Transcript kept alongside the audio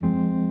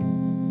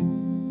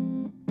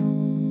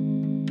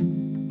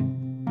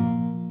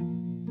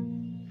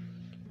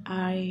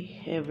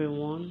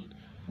everyone.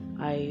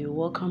 I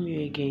welcome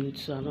you again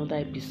to another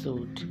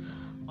episode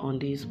on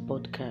this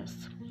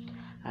podcast.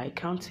 I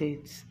count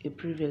it a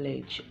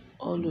privilege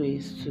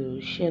always to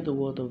share the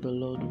word of the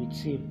Lord with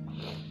you.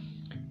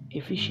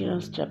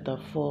 Ephesians chapter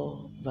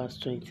 4, verse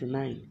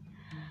 29.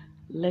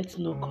 Let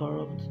no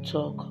corrupt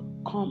talk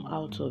come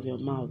out of your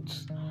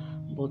mouths,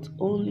 but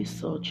only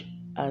such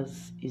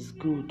as is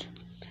good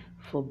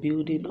for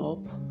building up,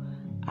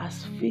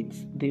 as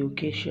fits the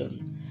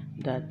occasion,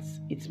 that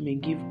it may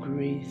give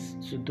grace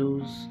to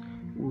those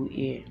who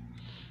hear.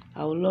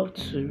 I would love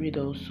to read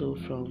also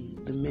from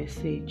the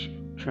Message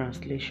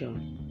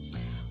translation.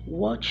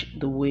 Watch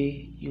the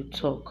way you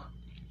talk.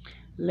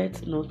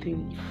 Let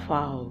nothing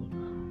foul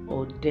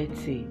or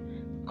dirty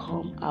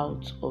come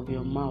out of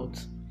your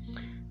mouth.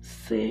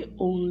 Say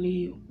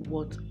only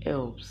what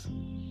helps,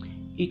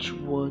 each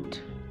word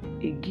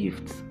a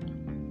gift.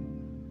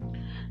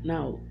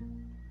 Now,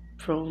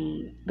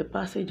 from the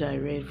passage I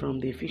read from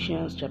the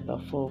Ephesians chapter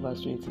 4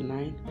 verse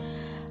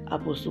 29,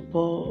 Apostle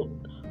Paul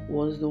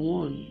was the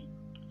one,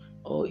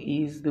 or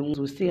is the one,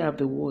 we still have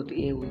the word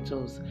here with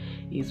us.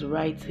 He's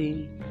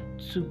writing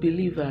to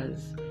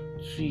believers,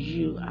 to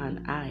you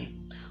and I,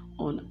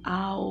 on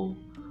how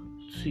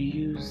to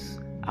use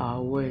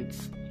our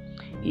words.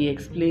 He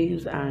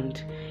explains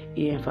and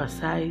he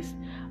emphasized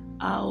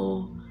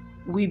how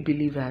we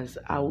believers,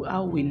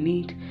 how we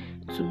need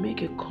to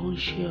make a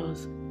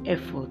conscious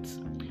effort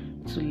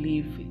to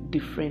live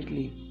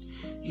differently.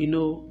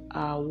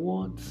 Our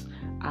words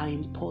are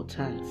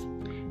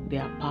important, they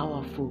are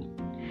powerful,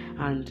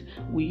 and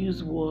we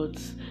use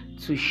words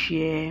to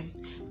share,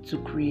 to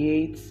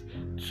create,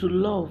 to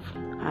love,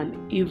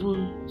 and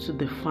even to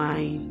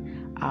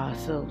define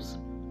ourselves.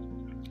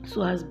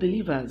 So as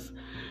believers,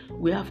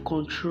 we have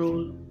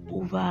control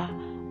over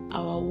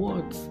our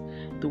words,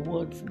 the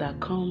words that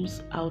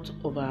comes out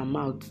of our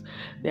mouths.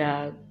 There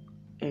are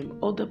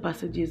other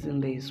passages in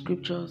the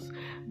scriptures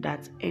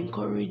that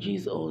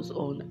encourages us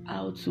on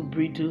how to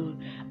bridle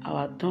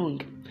our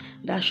tongue.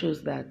 That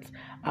shows that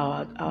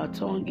our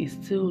tongue is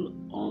still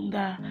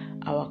under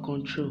our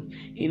control.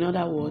 In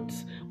other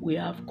words, we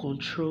have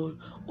control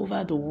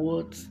over the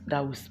words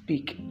that we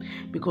speak,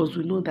 because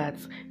we know that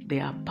they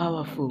are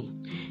powerful.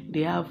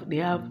 They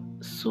have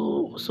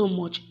so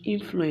much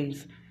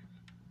influence.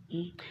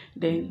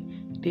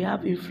 Then they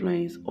have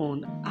influence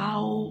on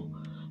how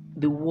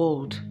the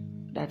world,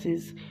 that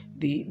is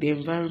the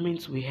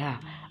environment we are,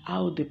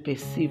 how they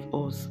perceive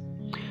us.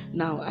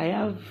 Now I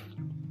have,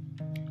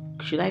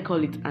 should I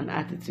call it an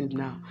attitude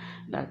now,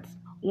 that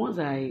once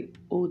I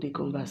hold a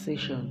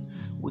conversation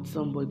with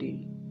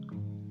somebody,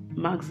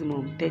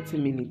 maximum 30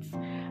 minutes,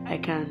 I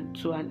can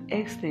to an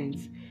extent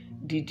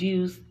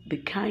deduce the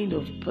kind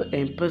of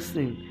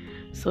person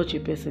such a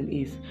person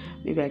is.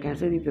 Maybe I can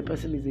say if the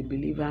person is a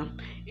believer,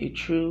 a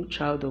true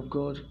child of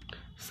God,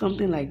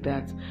 something like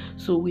that.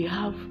 So we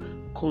have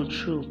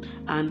control,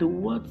 and the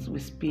words we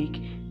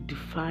speak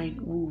define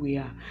who we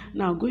are.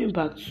 Now, going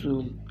back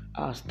to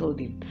our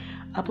study,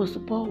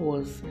 Apostle Paul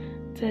was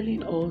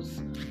telling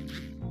us,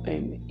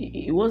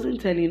 he wasn't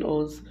telling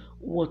us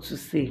what to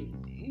say.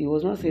 He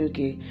was not saying,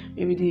 okay,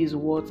 maybe this is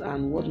what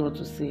and what not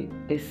to say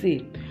per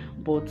se,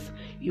 but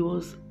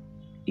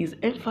his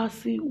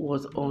emphasis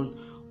was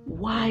on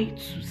why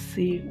to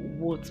say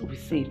what we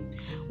say.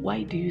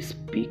 Why do you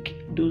speak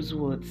those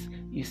words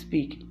you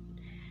speak?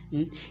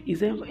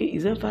 His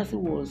emphasis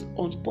was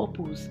on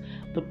purpose,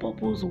 the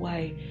purpose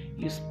why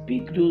you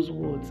speak those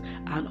words,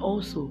 and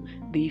also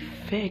the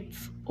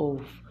effects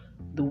of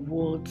the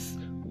words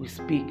we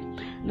speak.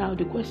 Now,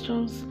 the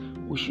questions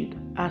we should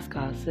ask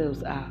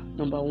ourselves are: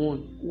 number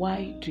one,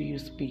 why do you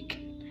speak?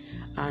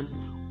 And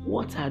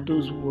what are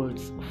those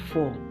words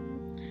for?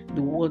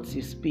 The words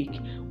you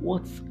speak,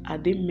 what are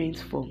they meant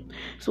for?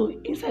 So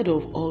instead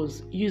of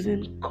us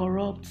using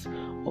corrupt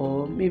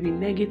or maybe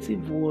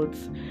negative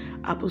words,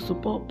 Apostle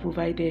Paul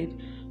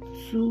provided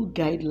two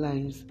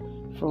guidelines.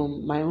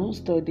 From my own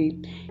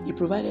study, he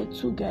provided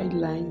two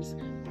guidelines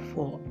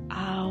for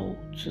how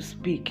to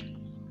speak.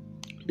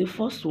 The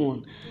first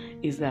one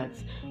is that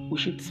we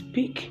should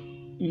speak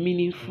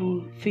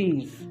meaningful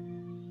things.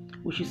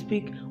 We should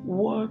speak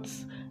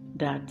words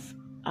that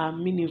are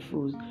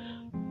meaningful.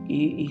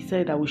 He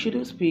said that we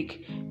shouldn't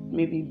speak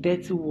maybe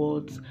dirty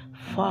words,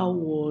 foul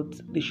words.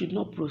 They should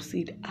not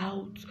proceed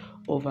out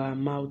of our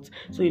mouth.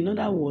 So in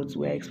other words,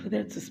 we are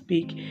expected to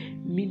speak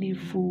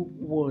meaningful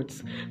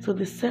words. So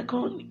the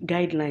second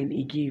guideline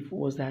he gave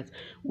was that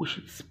we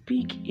should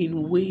speak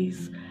in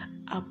ways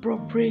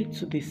appropriate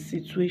to the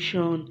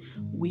situation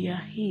we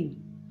are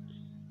in.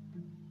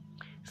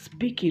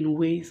 Speak in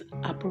ways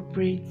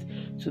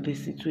appropriate to the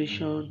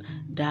situation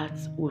that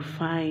we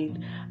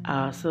find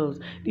ourselves.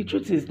 The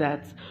truth is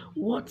that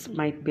what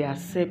might be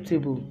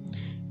acceptable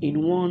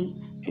in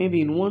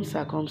one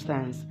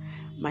circumstance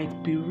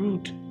might be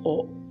rude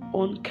or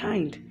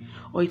unkind,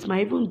 or it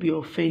might even be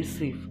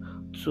offensive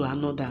to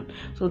another.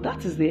 So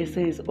that is the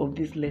essence of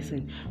this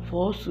lesson,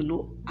 for us to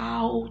know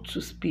how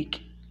to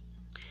speak.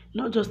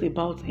 Not just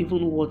about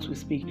even what we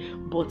speak,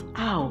 but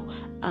how,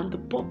 and the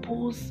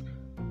purpose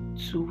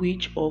to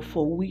which or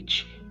for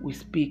which we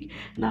speak.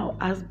 Now,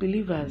 as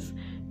believers,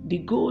 the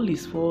goal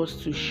is for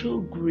us to show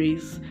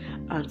grace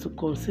and to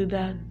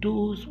consider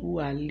those who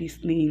are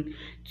listening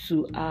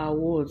to our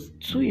words.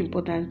 Two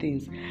important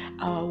things.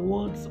 Our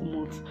words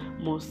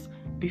must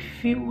be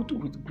filled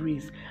with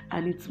grace,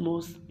 and it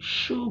must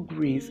show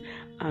grace,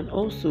 and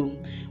also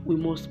we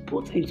must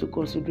put into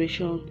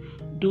consideration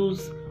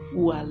those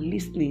who are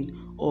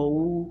listening,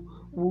 or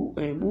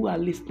who are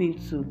listening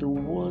to the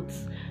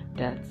words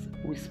that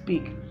we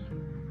speak.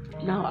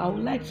 Now, I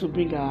would like to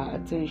bring our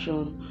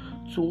attention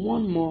to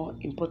one more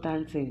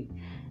important thing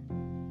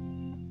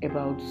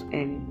about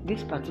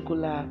this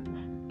particular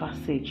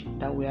passage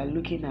that we are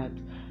looking at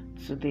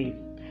today.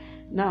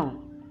 Now,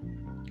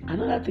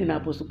 another thing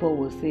Apostle Paul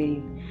was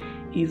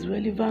saying is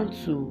relevant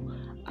to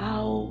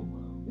how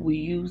we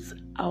use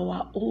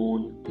our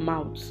own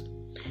mouths.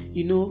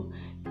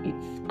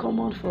 It's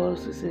common for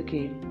us to say,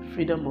 okay,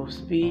 freedom of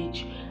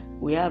speech.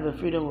 We have a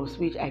freedom of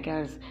speech. I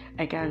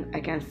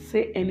can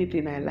say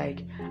anything I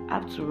like.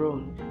 After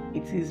all,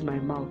 it is my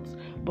mouth.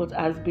 But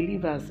as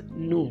believers,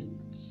 no.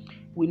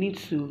 We need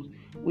to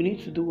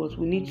do what?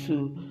 We need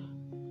to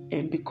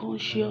be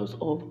conscious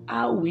of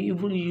how we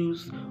even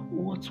use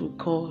what we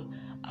call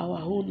our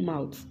own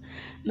mouths.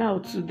 Now,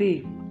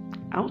 today,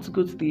 I want to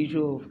go to the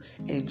issue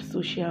of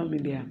social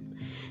media.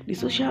 The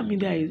social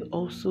media is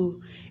also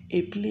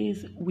a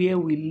place where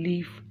we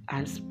live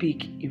and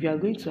speak, if you are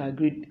going to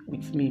agree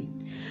with me.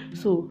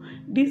 So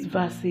these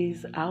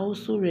verses are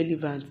also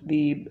relevant.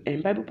 The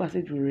Bible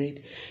passage we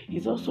read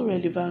is also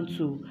relevant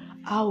to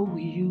how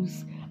we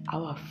use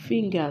our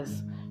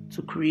fingers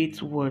to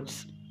create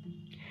words.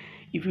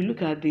 If you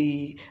look at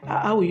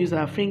how we use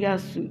our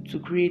fingers to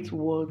create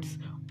words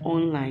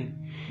online,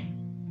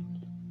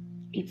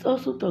 it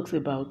also talks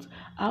about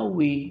how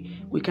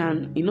we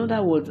can, in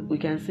other words, we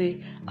can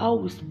say how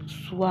we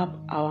swap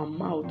our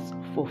mouths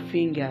for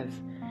fingers.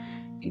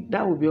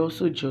 That will be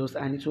also just,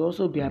 and it will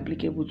also be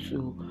applicable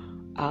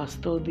to our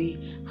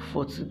study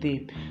for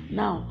today.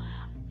 Now,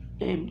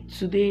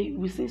 today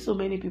we see so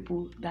many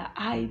people that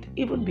hide,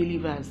 even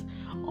believers,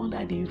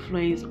 under the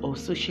influence of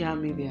social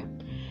media.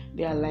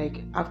 They are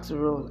like,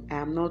 after all, I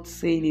am not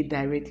saying it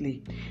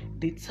directly.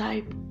 They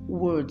type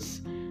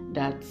words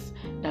that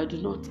do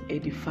not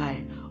edify,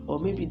 or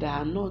maybe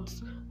that are not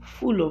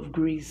full of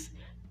grace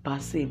per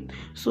se.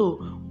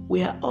 So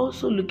we are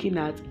also looking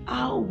at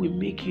how we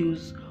make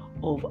use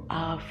of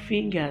our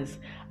fingers,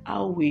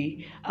 how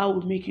we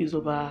make use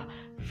of our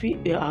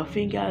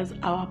fingers,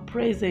 our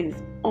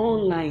presence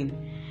online.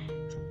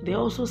 They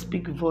also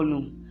speak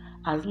volume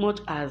as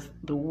much as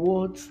the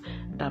words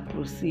that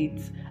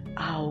proceeds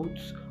out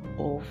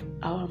of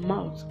our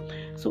mouth.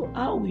 So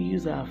how we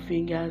use our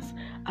fingers,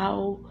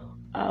 how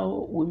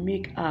we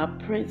make our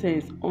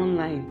presence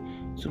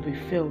online to be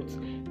felt,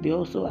 they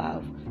also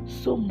have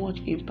so much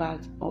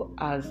impact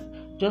as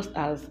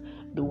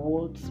the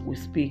words we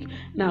speak.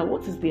 Now,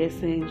 what is the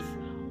essence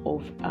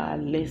of our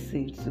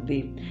lesson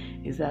today?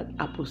 Is that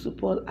Apostle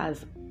Paul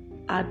has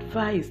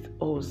advised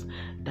us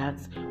that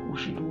we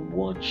should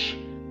watch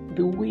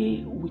the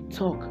way we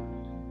talk.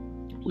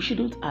 We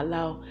shouldn't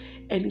allow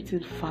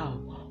anything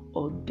foul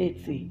or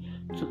dirty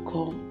to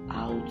come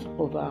out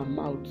of our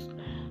mouths.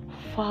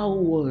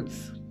 Foul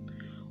words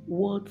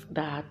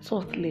that are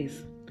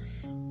thoughtless,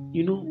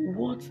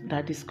 words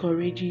that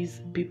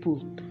discourages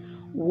people,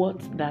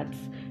 words that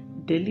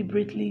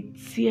deliberately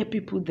tear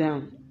people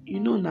down.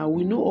 Now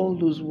we know all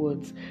those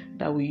words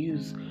that we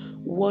use.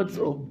 Words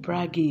of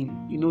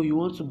bragging, you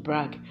want to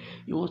brag,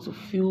 you want to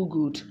feel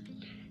good.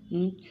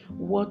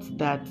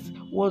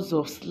 Words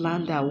of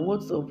slander,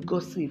 words of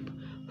gossip,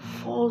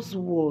 false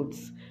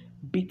words,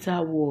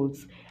 bitter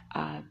words.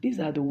 These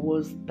are the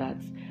words that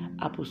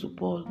Apostle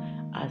Paul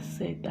has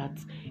said that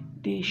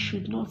they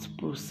should not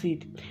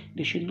proceed.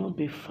 They should not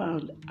be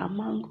found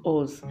among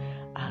us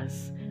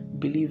as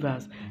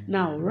believers.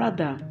 Now,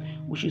 rather,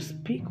 we should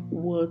speak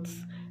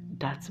words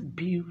that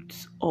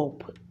builds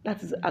up.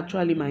 That is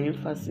actually my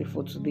emphasis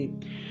for today.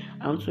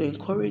 I want to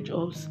encourage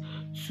us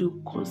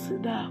to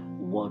consider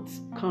what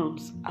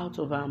comes out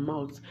of our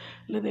mouths.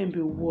 Let them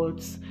be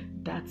words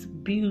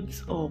that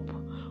builds up,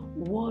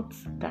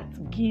 words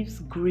that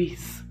gives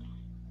grace,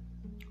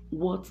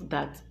 words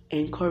that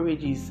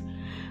encourages.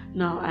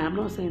 Now, I am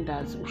not saying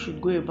that we should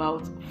go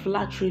about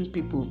flattering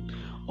people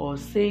or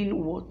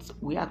saying what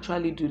we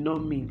actually do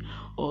not mean,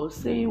 or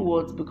saying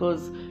words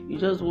because you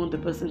just want the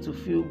person to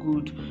feel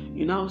good.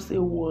 You now say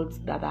words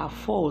that are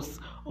false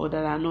or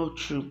that are not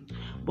true.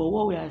 But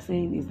what we are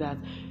saying is that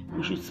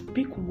we should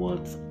speak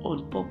words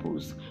on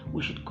purpose.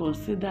 We should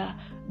consider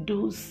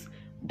those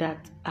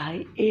that are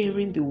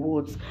hearing the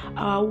words.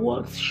 Our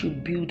words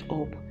should build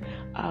up.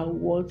 Our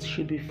words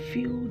should be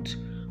filled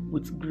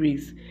with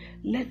grace.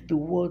 Let the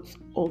words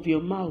of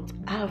your mouth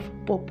have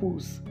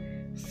purpose.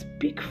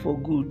 Speak for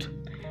good,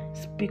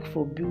 speak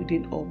for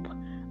building up,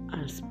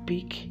 and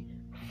speak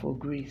for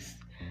grace.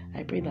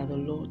 I pray that the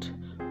Lord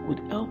would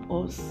help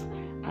us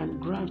and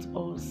grant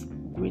us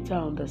greater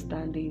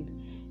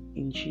understanding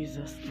in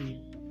Jesus'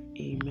 name.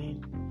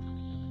 Amen.